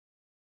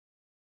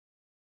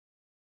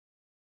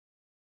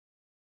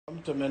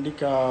Mtu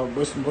ameandika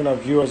boss, mbona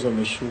viewers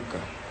wameshuka?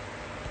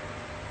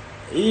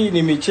 Hii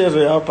ni michezo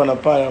ya hapa na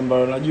pale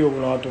ambayo najua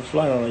kuna watu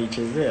fulani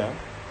wanaichezea.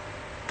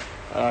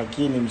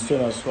 Lakini msio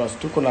na wasiwasi.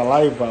 Tuko na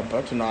live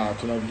hapa,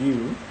 tuna view.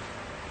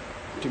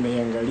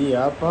 Tumeiangalia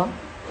hapa.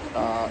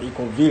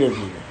 Iko vile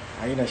vile.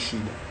 Haina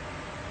shida.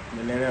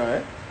 Umeelewa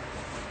eh?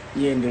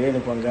 Yeye endeleeni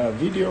kuangalia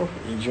video,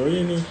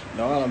 enjoyini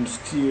na wala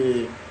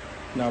msitie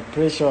na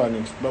pressure kwa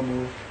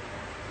sababu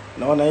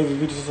naona hivi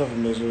vitu sasa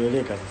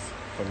vimezoeleka sasa.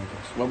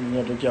 Kwa sababu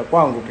ninatokea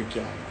kwangu peke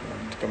yangu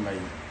na kama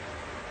hivi.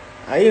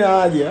 Haina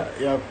haja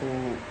ya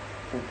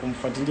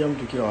kumfuatilia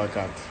mtu kila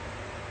wakati.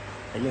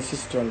 Lakini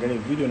sisi tuangalie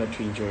video na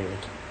tuenjoy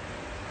it.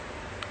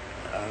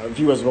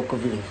 Viewers wako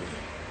vile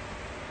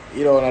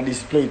vile. Ila wana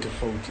display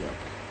tofauti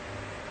hapa.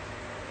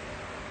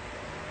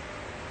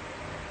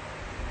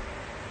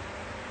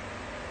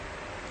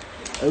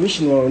 I wish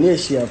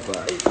niwaonyeshe hapa.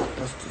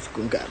 Post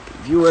siku ngapi?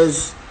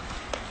 Viewers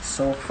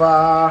so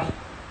far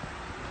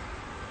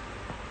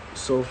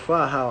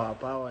hawa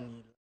hapa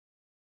ni